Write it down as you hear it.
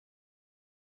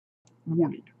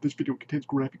Warning, this video contains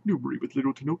graphic Noobery with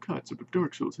little to no concept of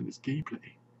Dark Souls in its gameplay.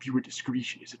 Viewer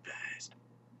discretion is advised.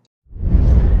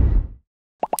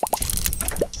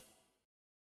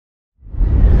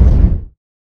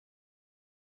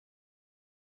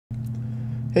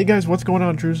 Hey guys, what's going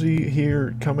on? Drewzy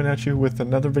here, coming at you with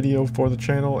another video for the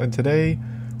channel, and today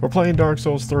we're playing Dark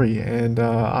Souls 3, and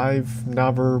I've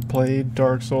never played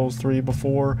Dark Souls 3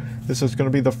 before. This is going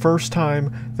to be the first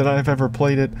time that I've ever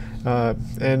played it,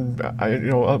 and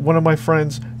one of my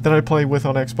friends that I play with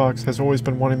on Xbox has always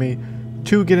been wanting me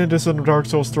to get into some Dark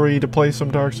Souls 3, to play some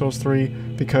Dark Souls 3,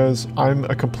 because I'm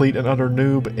a complete and utter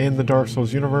noob in the Dark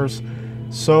Souls universe.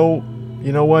 So,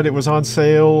 you know what, it was on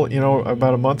sale,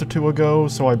 about a month or two ago,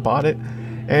 so I bought it.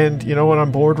 And you know what,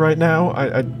 I'm bored right now.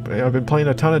 I've been playing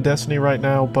a ton of Destiny right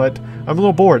now, but I'm a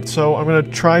little bored, so I'm going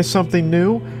to try something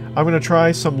new. I'm going to try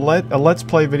a Let's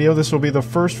Play video. This will be the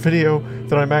first video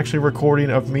that I'm actually recording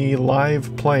of me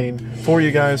live playing for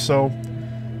you guys, so,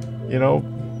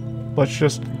 let's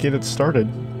just get it started.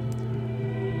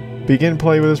 Begin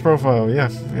play with this profile. Yeah,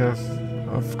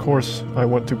 of course I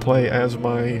want to play as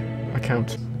my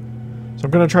account. So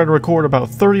I'm going to try to record about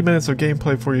 30 minutes of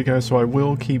gameplay for you guys, so I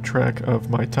will keep track of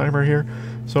my timer here.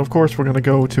 So of course we're going to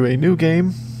go to a new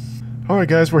game. Alright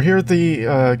guys, we're here at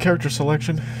the character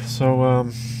selection,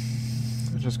 so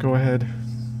just go ahead.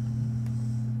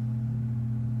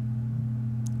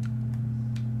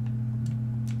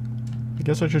 I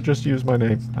guess I should just use my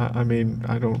name. I mean,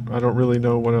 I don't really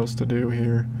know what else to do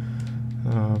here.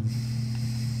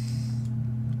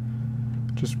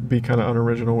 Just be kind of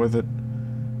unoriginal with it.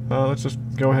 Let's just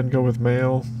go ahead and go with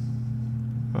male.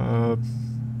 Yeah,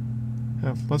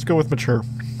 let's go with mature.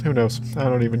 Who knows? I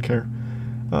don't even care.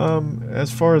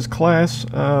 As far as class,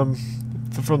 from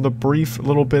the brief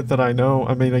little bit that I know,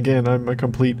 I mean, again, I'm a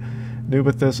complete noob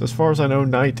at this. As far as I know,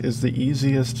 Knight is the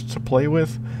easiest to play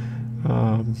with.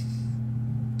 I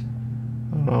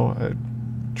don't know.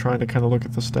 I'm trying to kind of look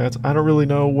at the stats. I don't really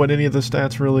know what any of the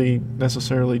stats really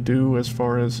necessarily do as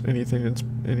far as anything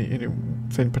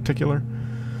in particular.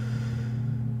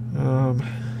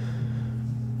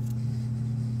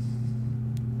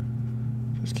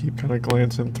 Just keep kind of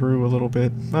glancing through a little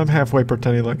bit. I'm halfway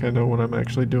pretending like I know what I'm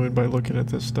actually doing by looking at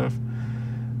this stuff.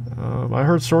 I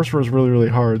heard Sorcerer is really, really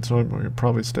hard, so I'm going to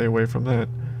probably stay away from that.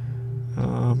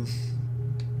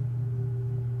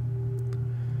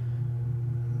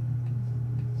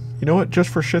 You know what? Just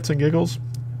for shits and giggles,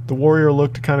 the warrior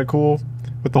looked kind of cool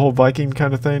with the whole Viking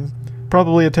kind of thing.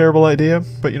 Probably a terrible idea,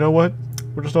 but you know what?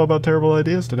 We're just all about terrible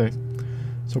ideas today.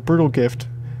 So, Brutal Gift.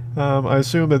 I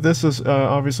assume that this is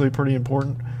obviously pretty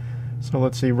important. So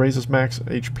let's see, raises max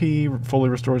HP, fully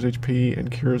restores HP,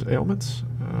 and cures ailments.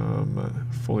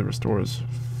 Fully restores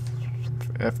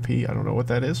FP, I don't know what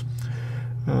that is.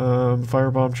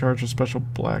 Firebomb charge with special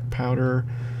black powder.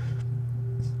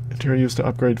 Material used to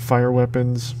upgrade fire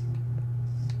weapons.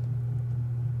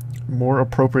 More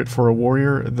appropriate for a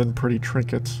warrior than pretty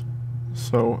trinkets.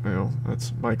 So,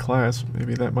 that's my class.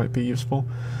 Maybe that might be useful.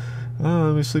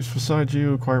 He sleeps beside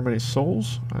you, acquire many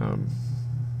souls.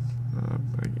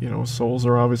 Souls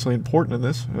are obviously important in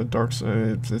this.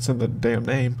 It's in the damn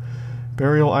name.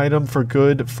 Burial item for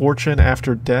good fortune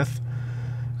after death.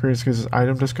 Increases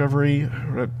item discovery.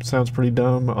 That sounds pretty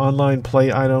dumb. Online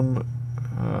play item.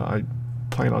 I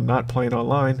plan on not playing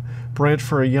online. Branch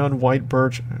for a young white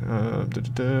birch.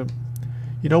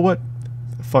 You know what?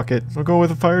 Fuck it. I'll go with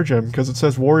a fire gem because it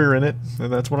says warrior in it,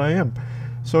 and that's what I am.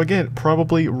 So again,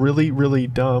 probably really, really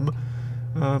dumb.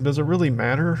 Does it really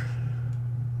matter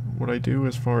what I do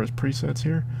as far as presets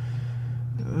here?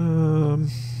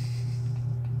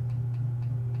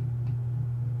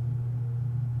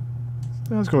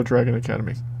 Let's go with Dragon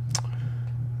Academy.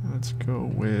 Let's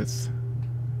go with...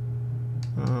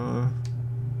 I'm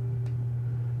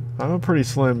a pretty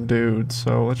slim dude,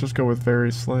 so let's just go with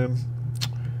very slim.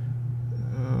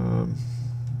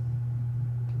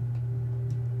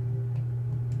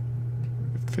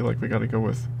 I feel like we gotta go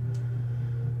with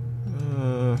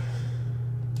you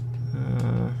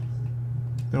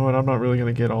know what, I'm not really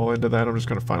gonna get all into that. I'm just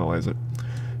gonna finalize it.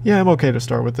 Yeah, I'm okay to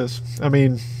start with this. I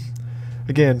mean,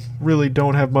 again, really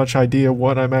don't have much idea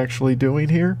what I'm actually doing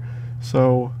here,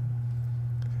 so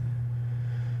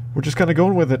we're just kind of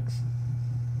going with it.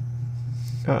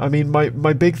 I mean,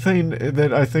 my big thing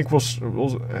that I think will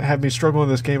have me struggle in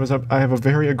this game is I have a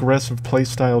very aggressive play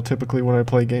style typically when I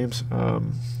play games.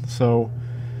 So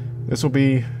this will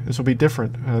be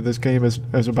different. This game is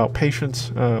about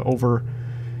patience over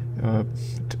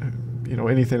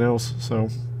anything else. So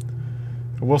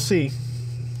we'll see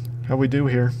how we do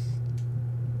here.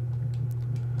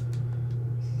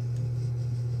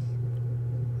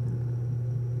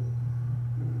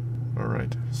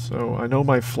 Alright, so I know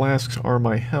my flasks are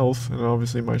my health, and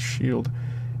obviously my shield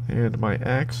and my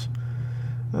axe.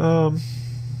 I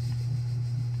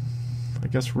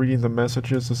guess reading the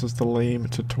messages, this is the lame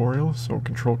tutorial, so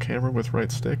control camera with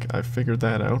right stick. I figured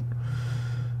that out.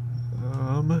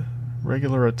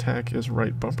 Regular attack is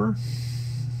right bumper.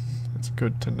 That's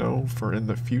good to know for in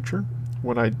the future,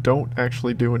 when I don't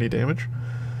actually do any damage.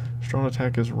 Strong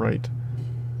attack is right.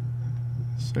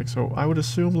 So I would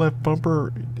assume left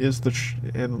bumper is the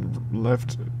and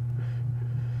left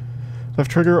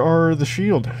trigger are the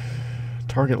shield.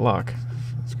 Target lock.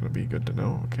 That's going to be good to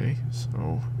know. Okay,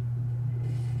 so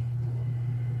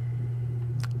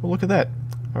well, look at that.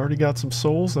 I already got some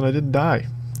souls and I didn't die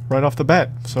right off the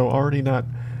bat. So already not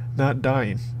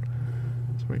dying.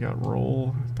 So we got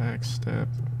roll, back step.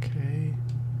 Okay.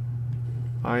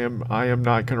 I am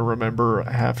not going to remember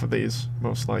half of these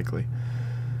most likely.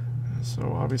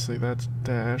 So obviously that's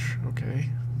dash,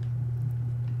 okay.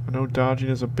 I know dodging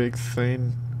is a big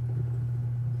thing.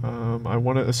 I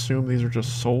want to assume these are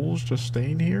just souls just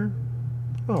staying here.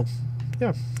 Oh,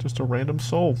 yeah, just a random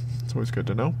soul. It's always good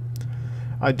to know.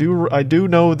 I do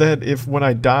know that if when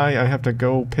I die I have to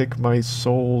go pick my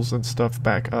souls and stuff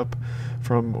back up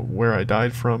from where I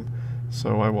died from.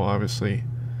 So I will obviously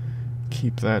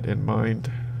keep that in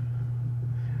mind.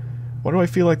 Why do I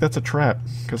feel like that's a trap?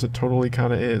 Because it totally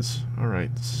kind of is.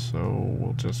 Alright, so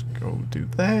we'll just go do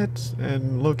that.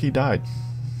 And look, he died.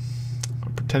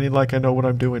 I'm pretending like I know what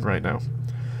I'm doing right now.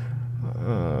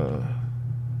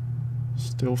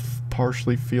 Still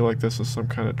partially feel like this is some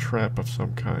kind of trap of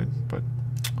some kind, but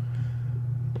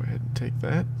go ahead and take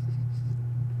that.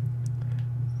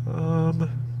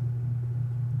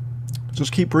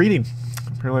 Just keep reading.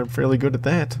 Apparently I'm fairly good at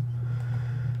that.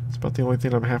 It's about the only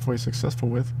thing I'm halfway successful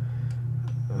with.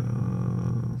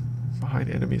 Behind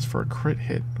enemies for a crit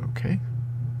hit. Okay.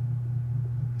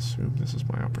 Assume this is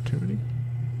my opportunity.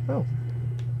 Oh.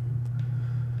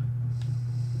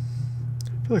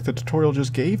 I feel like the tutorial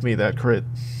just gave me that crit.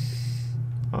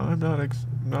 I'm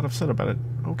not upset about it.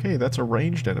 Okay, that's a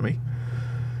ranged enemy.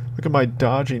 Look at my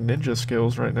dodging ninja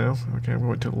skills right now. Okay, I'm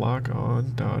going to lock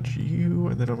on, dodge you,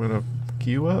 and then I'm going to pick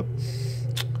you up.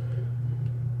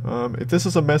 If this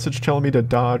is a message telling me to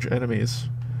dodge enemies,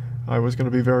 I was going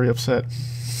to be very upset.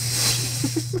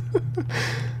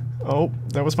 Oh,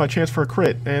 that was my chance for a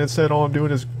crit, and instead all I'm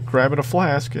doing is grabbing a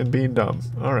flask and being dumb.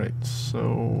 Alright,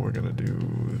 so we're going to do...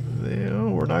 Oh,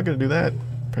 we're not going to do that.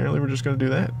 Apparently we're just going to do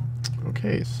that.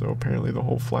 Okay, so apparently the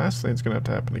whole flask thing's going to have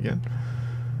to happen again.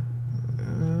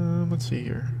 Let's see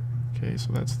here. Okay,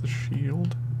 so that's the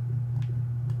shield.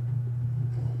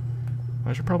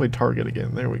 I should probably target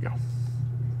again. There we go.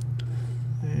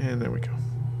 And there we go.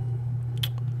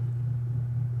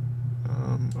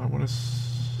 I want to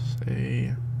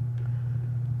say...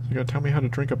 So you gotta tell me how to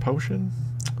drink a potion?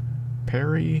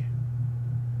 Parry.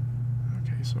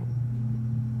 Okay, so...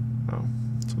 Oh.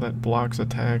 So that blocks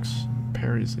attacks,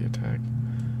 parries the attack.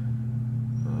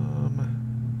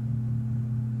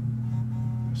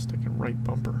 Sticking right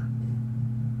bumper.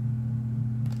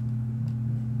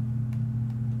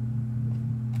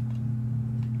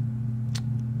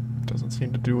 Doesn't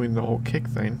seem to doing the whole kick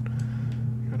thing.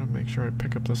 Gotta make sure I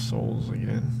pick up the souls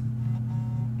again.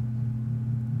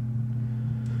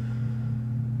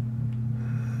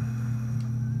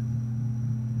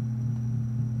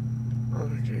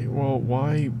 Okay, well,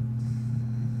 why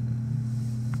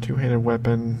two-handed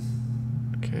weapon?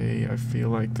 Okay, I feel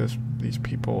like these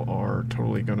people are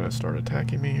totally gonna start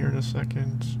attacking me here in a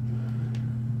second.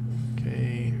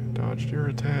 Okay, dodged your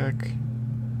attack.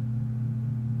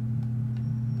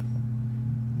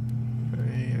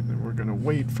 Okay, and then we're gonna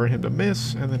wait for him to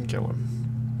miss and then kill him.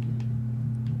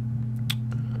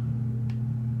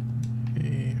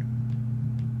 Okay.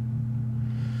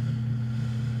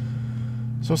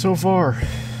 So far,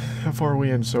 how far are we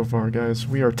in so far, guys?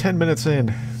 We are 10 minutes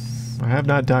in. I have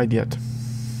not died yet.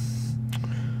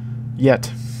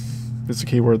 Yet. It's a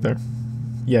key word there.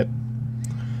 Yet.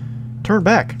 Turn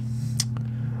back.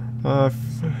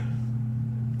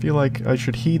 Feel like I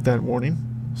should heed that warning.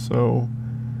 So,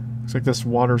 looks like this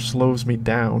water slows me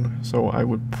down. So I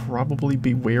would probably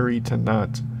be wary to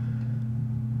not...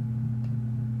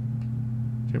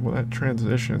 Okay, well that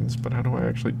transitions, but how do I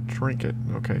actually drink it?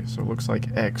 Okay, so it looks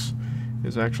like X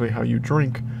is actually how you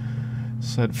drink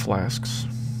said flasks.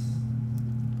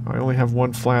 I only have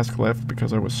one flask left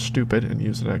because I was stupid and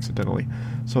used it accidentally.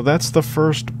 So that's the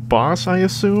first boss, I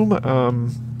assume.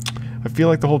 I feel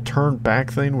like the whole turn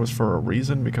back thing was for a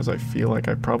reason because I feel like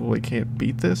I probably can't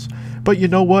beat this. But you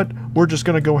know what? We're just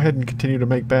going to go ahead and continue to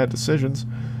make bad decisions.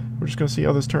 We're just going to see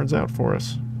how this turns out for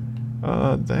us.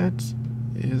 That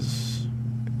is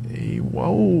Hey,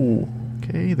 whoa.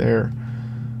 Okay, there.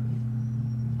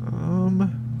 I'm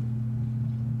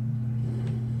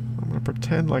gonna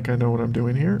pretend like I know what I'm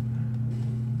doing here.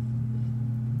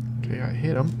 Okay, I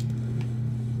hit him.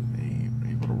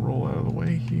 I'm able to roll out of the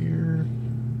way here.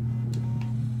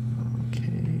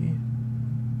 Okay.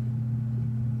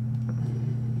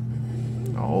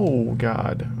 Oh,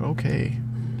 God. Okay.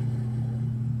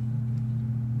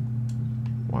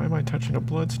 Why am I touching a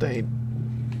blood stain?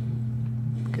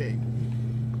 Okay.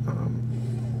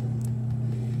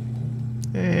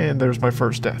 And there's my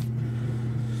first death.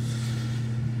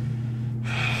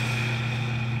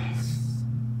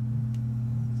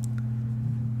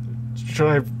 Should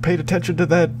I have paid attention to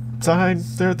that sign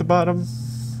there at the bottom?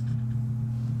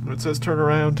 It says turn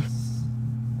around.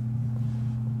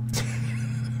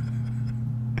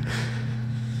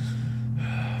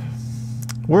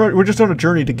 We're just on a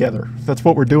journey together. That's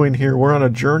what we're doing here. We're on a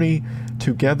journey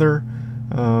together.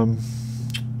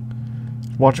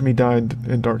 Watching me die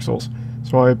in Dark Souls.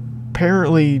 So I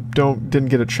apparently didn't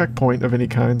get a checkpoint of any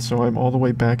kind, so I'm all the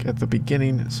way back at the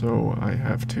beginning, so I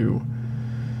have to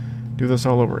do this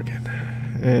all over again.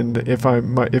 And if my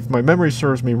memory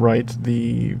serves me right,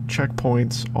 the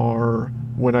checkpoints are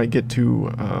when I get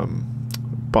to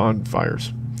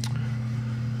bonfires.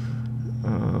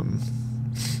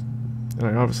 And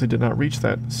I obviously did not reach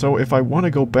that. So if I want to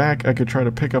go back, I could try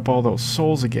to pick up all those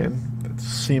souls again. That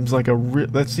seems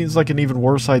like an even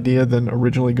worse idea than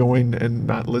originally going and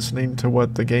not listening to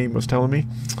what the game was telling me.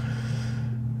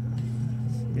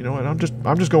 You know what? I'm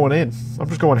just going in. I'm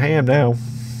just going ham now.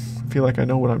 I feel like I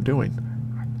know what I'm doing.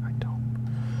 I don't.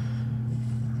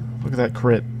 Look at that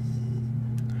crit.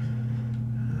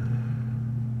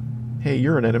 Hey,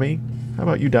 you're an enemy. How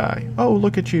about you die? Oh,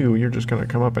 look at you. You're just gonna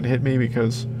come up and hit me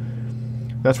because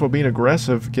that's what being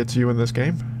aggressive gets you in this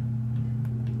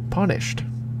game. Punished.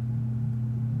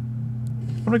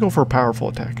 I'm gonna go for a powerful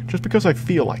attack, just because I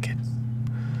feel like it.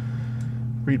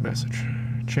 Read message.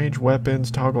 Change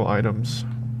weapons, toggle items.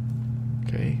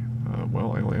 Okay,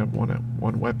 well, I only have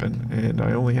one weapon, and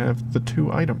I only have the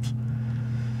 2 items.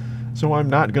 So I'm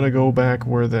not gonna go back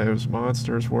where those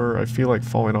monsters were. I feel like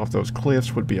falling off those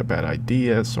cliffs would be a bad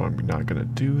idea, so I'm not gonna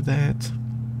do that.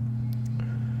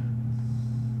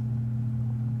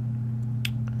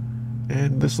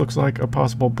 And this looks like a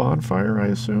possible bonfire, I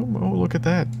assume. Oh, look at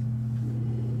that.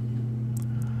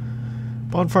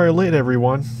 Bonfire lit,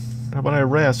 everyone. How about I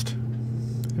rest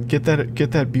and get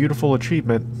that beautiful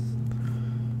achievement?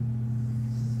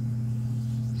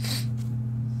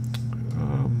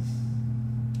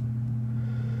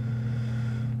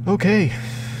 Okay.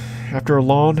 After a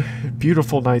long,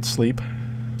 beautiful night's sleep,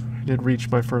 I did reach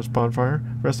my first bonfire.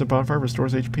 Rested bonfire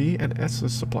restores HP and Estus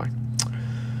supply.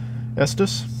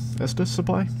 Estus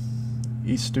supply?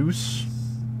 Estus?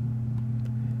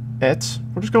 Ets?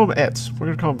 We're just calling them Ets.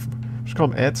 We're gonna just call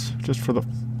them Ets, just for the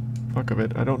fuck of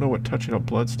it. I don't know what touching a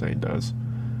bloodstain does.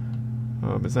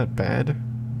 Is that bad?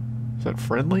 Is that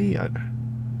friendly? I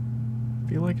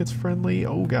feel like it's friendly.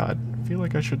 Oh god. I feel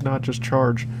like I should not just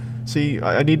charge. See,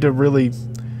 I need to really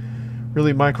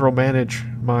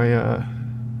micromanage my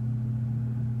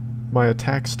my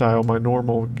attack style, my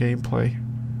normal gameplay.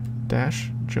 Dash,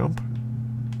 jump.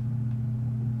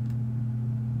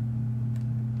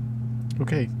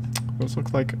 Okay, those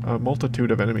look like a multitude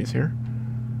of enemies here.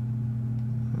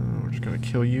 We're just gonna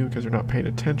kill you because you're not paying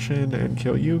attention, and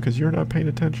kill you because you're not paying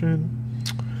attention.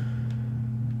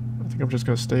 I think I'm just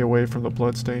gonna stay away from the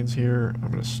bloodstains here.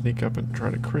 I'm gonna sneak up and try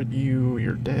to crit you.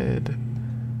 You're dead.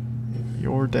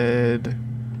 You're dead.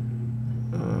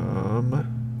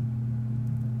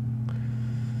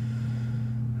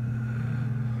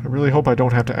 I really hope I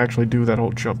don't have to actually do that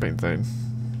whole jumping thing.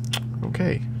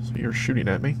 Okay, so you're shooting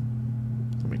at me.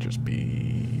 Let me just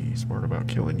be smart about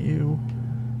killing you.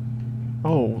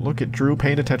 Oh, look at Drew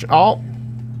paying attention. Oh!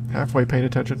 Halfway paying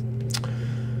attention.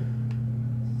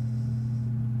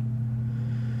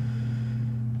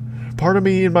 Part of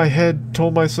me in my head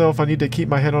told myself I need to keep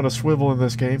my head on a swivel in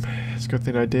this game. It's a good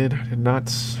thing I did.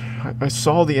 I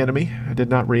saw the enemy. I did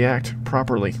not react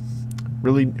properly.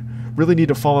 Really need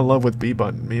to fall in love with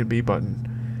B-Button. Me and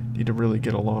B-Button need to really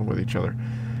get along with each other.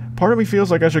 Part of me feels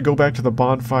like I should go back to the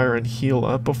bonfire and heal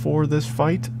up before this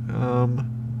fight.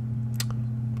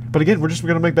 But again, we're just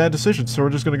going to make bad decisions, so we're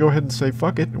just going to go ahead and say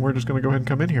fuck it, and we're just going to go ahead and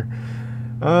come in here.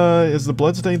 Is the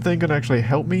bloodstain thing going to actually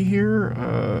help me here?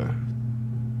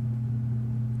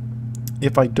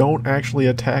 If I don't actually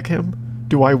attack him,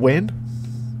 do I win?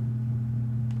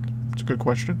 It's a good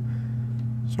question.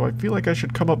 So I feel like I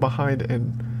should come up behind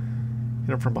and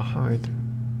hit him from behind.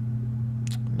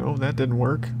 No, that didn't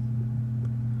work.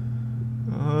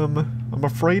 I'm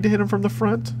afraid to hit him from the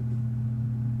front.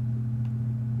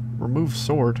 Remove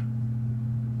sword.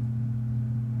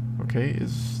 Okay,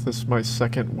 is this my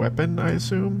second weapon, I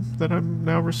assume, that I'm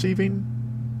now receiving?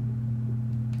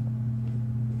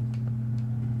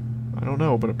 I don't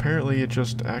know, but apparently it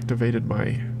just activated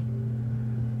my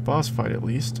boss fight at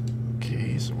least.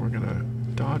 Okay, so we're gonna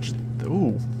dodge...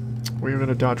 Ooh! We're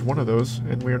gonna dodge one of those,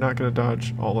 and we're not gonna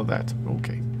dodge all of that.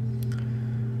 Okay.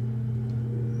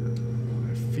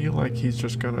 I feel like he's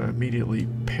just gonna immediately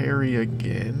parry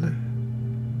again.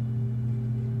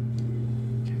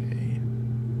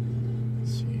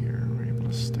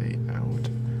 Stay out.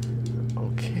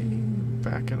 Okay,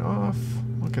 backing off.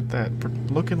 Look at that.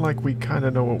 Looking like we kind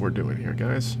of know what we're doing here,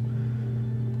 guys.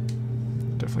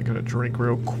 Definitely gonna drink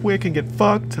real quick and get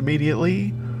fucked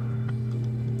immediately.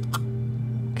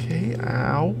 Okay,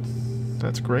 ow.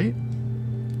 That's great.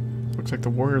 Looks like the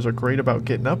warriors are great about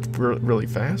getting up really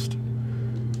fast.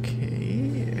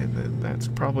 Okay, and then that's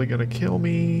probably gonna kill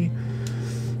me.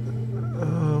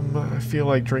 I feel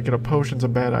like drinking a potion's a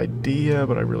bad idea,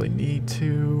 but I really need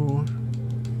to.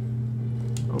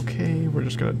 Okay, we're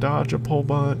just gonna dodge a whole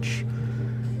bunch.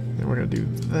 Then we're gonna do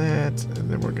that, and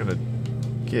then we're gonna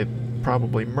get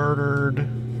probably murdered.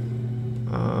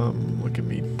 Look at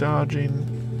me dodging.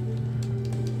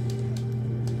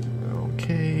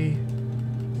 Okay.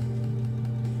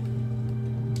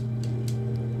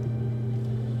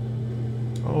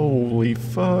 Holy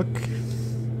fuck.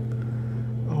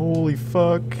 Holy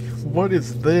fuck. What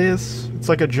is this? It's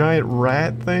like a giant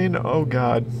rat thing? Oh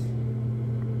god.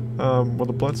 Will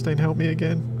the bloodstain help me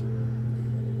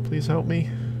again? Please help me.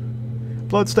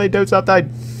 Bloodstain, don't stop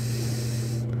dying!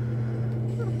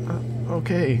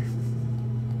 Okay.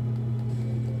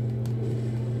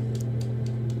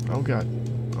 Oh god.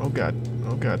 Oh god.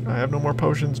 Oh god. I have no more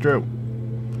potions, Drew.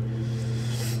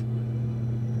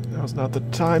 Now's not the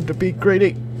time to be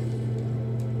greedy.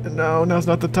 No, now's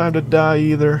not the time to die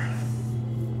either.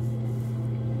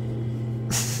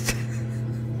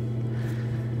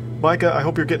 Micah, I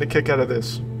hope you're getting a kick out of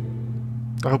this.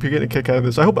 I hope you're getting a kick out of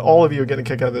this. I hope all of you are getting a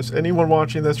kick out of this. Anyone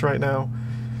watching this right now,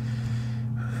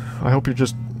 I hope you're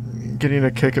just getting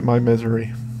a kick at my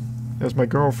misery. As my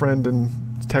girlfriend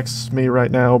texts me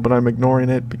right now, but I'm ignoring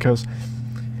it because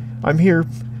I'm here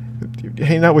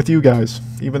hanging out with you guys,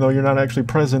 even though you're not actually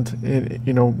present in,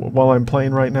 you know, while I'm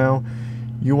playing right now.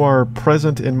 You are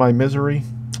present in my misery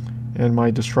and my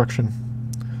destruction.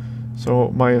 So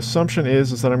my assumption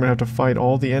is that I'm going to have to fight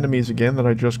all the enemies again that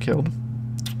I just killed.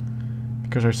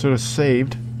 Because I should have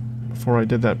saved before I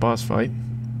did that boss fight.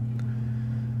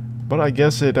 But I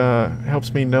guess it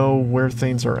helps me know where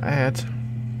things are at.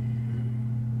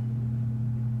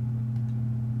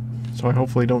 So I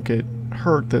hopefully don't get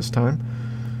hurt this time.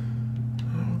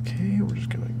 Okay, we're just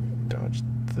going to dodge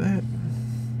that.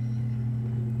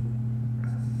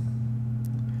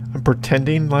 I'm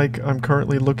pretending like I'm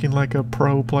currently looking like a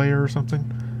pro player or something.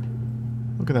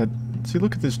 Look at that. See,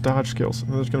 look at these dodge skills.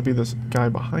 And there's going to be this guy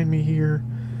behind me here.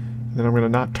 And then I'm going to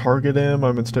not target him.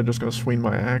 I'm instead just going to swing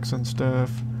my axe and stuff.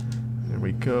 There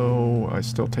we go. I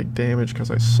still take damage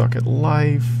because I suck at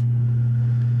life.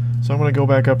 So I'm going to go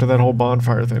back up to that whole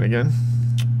bonfire thing again.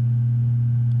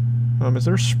 Is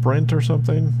there sprint or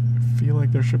something? I feel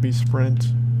like there should be sprint.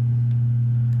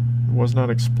 It was not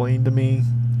explained to me.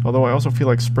 Although I also feel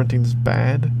like sprinting's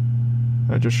bad.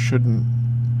 I just should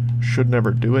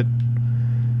never do it.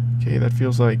 Okay, that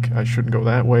feels like I shouldn't go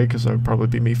that way because that would probably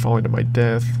be me falling to my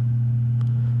death.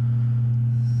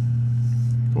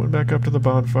 Going back up to the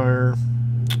bonfire.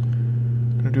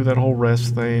 Gonna do that whole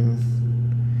rest thing.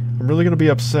 I'm really gonna be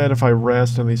upset if I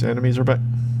rest and these enemies are back.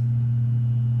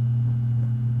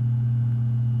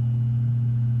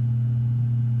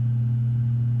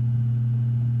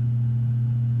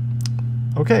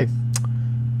 Okay,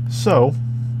 so,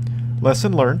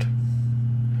 lesson learned.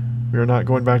 We are not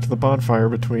going back to the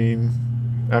bonfire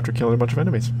after killing a bunch of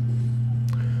enemies.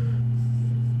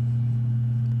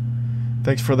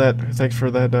 Thanks for that.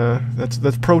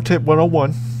 That's pro tip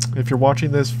 101. If you're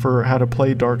watching this for how to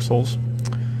play Dark Souls,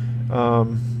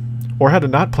 or how to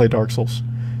not play Dark Souls,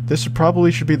 this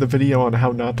probably should be the video on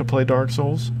how not to play Dark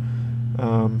Souls.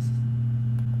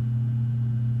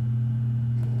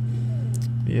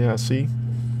 Yeah, see?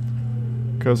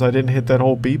 Because I didn't hit that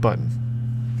whole B button.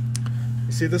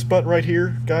 You see this button right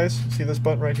here, guys? See this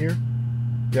button right here?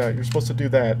 Yeah, you're supposed to do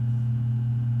that.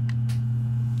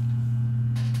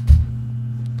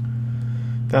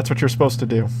 That's what you're supposed to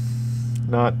do.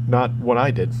 Not what I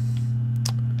did.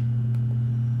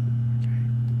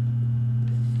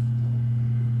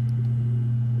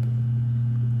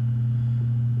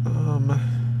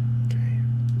 Okay.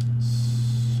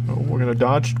 So we're gonna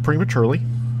dodge prematurely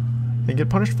and get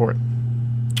punished for it.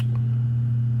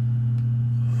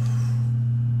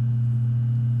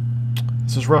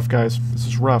 This is rough, guys. This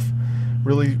is rough.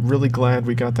 Really, really glad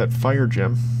we got that fire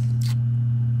gem.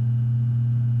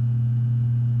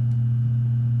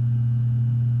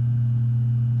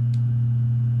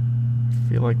 I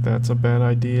feel like that's a bad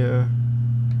idea.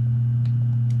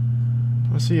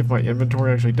 Let's see if my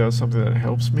inventory actually does something that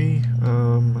helps me.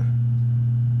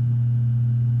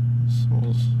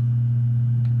 Souls.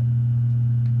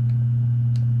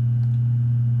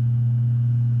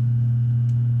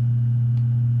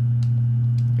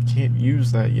 I can't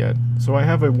use that yet. So I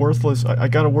have a worthless, I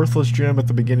got a worthless gem at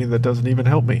the beginning that doesn't even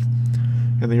help me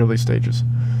in the early stages.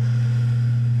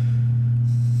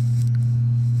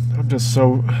 I'm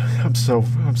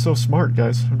so smart,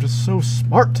 guys. I'm just so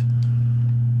smart.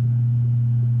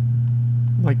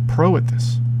 I'm like pro at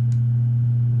this.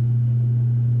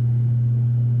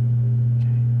 Okay.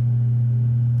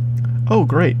 Oh,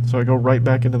 great. So I go right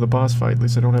back into the boss fight. At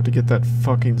least I don't have to get that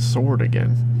fucking sword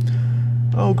again.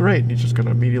 Oh, great. He's just going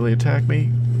to immediately attack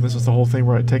me. This is the whole thing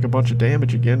where I take a bunch of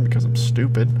damage again because I'm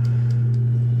stupid.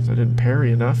 Because I didn't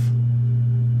parry enough.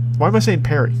 Why am I saying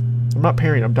parry? I'm not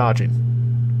parrying, I'm dodging.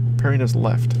 Parrying is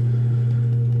left. I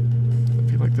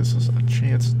feel like this is a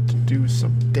chance to do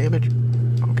some damage.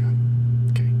 Oh, God.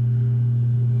 Okay.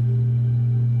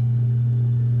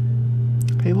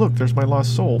 Hey, look, there's my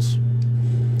lost souls.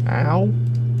 Ow.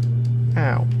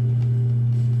 Ow.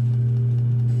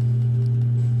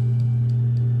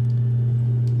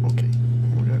 Okay.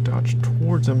 We're going to dodge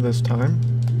towards him this time.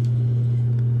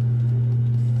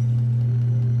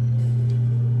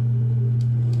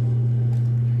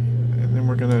 And then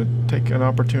we're going to take an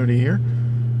opportunity here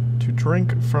to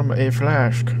drink from a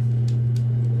flask.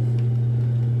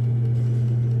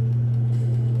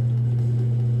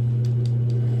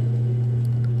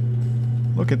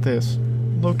 Look at this.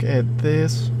 Look at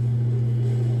this.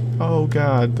 Oh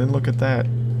God, then look at that.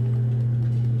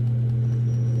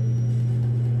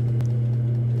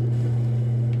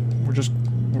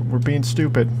 We're being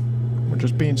stupid. We're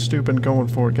just being stupid and going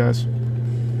for it, guys.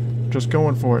 Just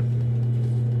going for it.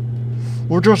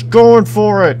 We're just going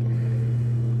for it!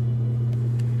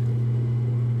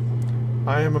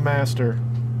 I am a master.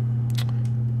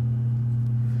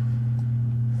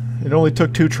 It only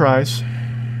took 2 tries.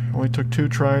 Only took 2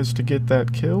 tries to get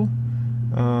that kill.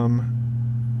 I'm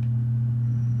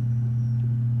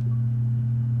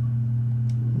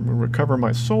gonna recover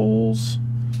my souls.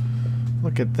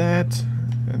 Look at that.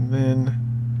 And then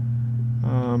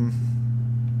I'm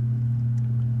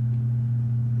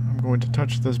going to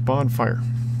touch this bonfire.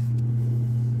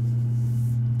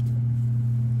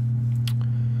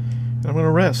 And I'm going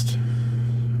to rest.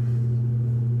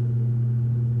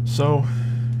 So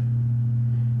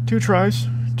 2 tries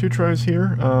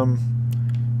here to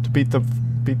beat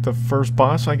the first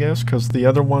boss, I guess, because the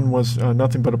other one was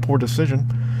nothing but a poor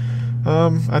decision.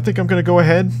 I think I'm going to go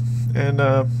ahead and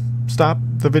stop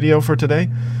the video for today.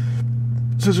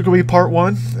 This is going to be part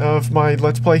 1 of my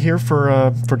Let's Play here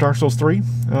for Dark Souls 3.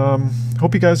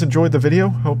 Hope you guys enjoyed the video.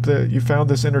 Hope that you found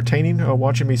this entertaining,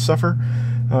 watching me suffer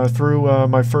through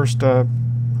my first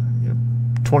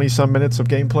 20-some minutes of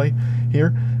gameplay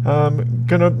here.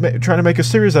 Gonna try to make a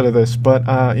series out of this, but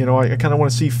you know, I kind of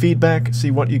want to see feedback, see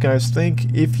what you guys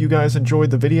think. If you guys enjoyed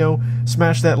the video,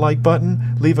 smash that like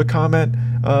button, leave a comment,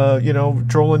 you know,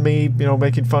 trolling me, you know,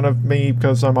 making fun of me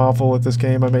because I'm awful at this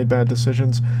game, I made bad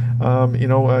decisions, you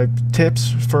know,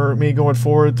 tips for me going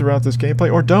forward throughout this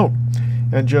gameplay, or don't,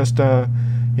 and just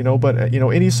you know, but you know,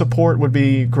 any support would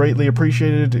be greatly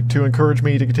appreciated to encourage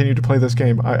me to continue to play this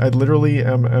game. I literally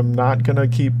am not gonna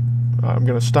keep. I'm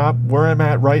gonna stop where I'm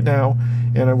at right now,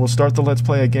 and I will start the Let's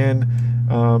Play again.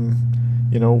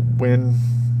 You know,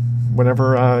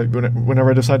 whenever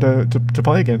I decide to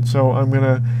play again. So I'm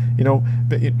gonna, you know,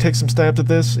 take some stabs at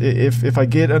this. If I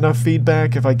get enough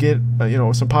feedback, if I get you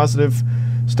know, some positive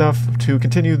stuff to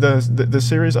continue the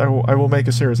series, I will make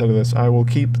a series out of this. I will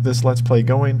keep this Let's Play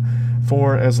going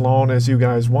for as long as you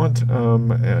guys want.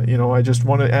 You know, I just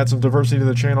want to add some diversity to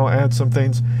the channel, add some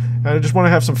things. I just want to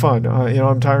have some fun. You know,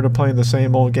 I'm tired of playing the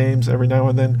same old games every now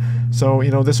and then. So, you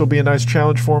know, this will be a nice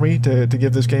challenge for me to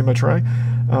give this game a try.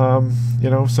 You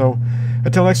know, so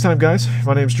until next time, guys,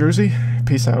 my name's Drewzy.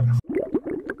 Peace out.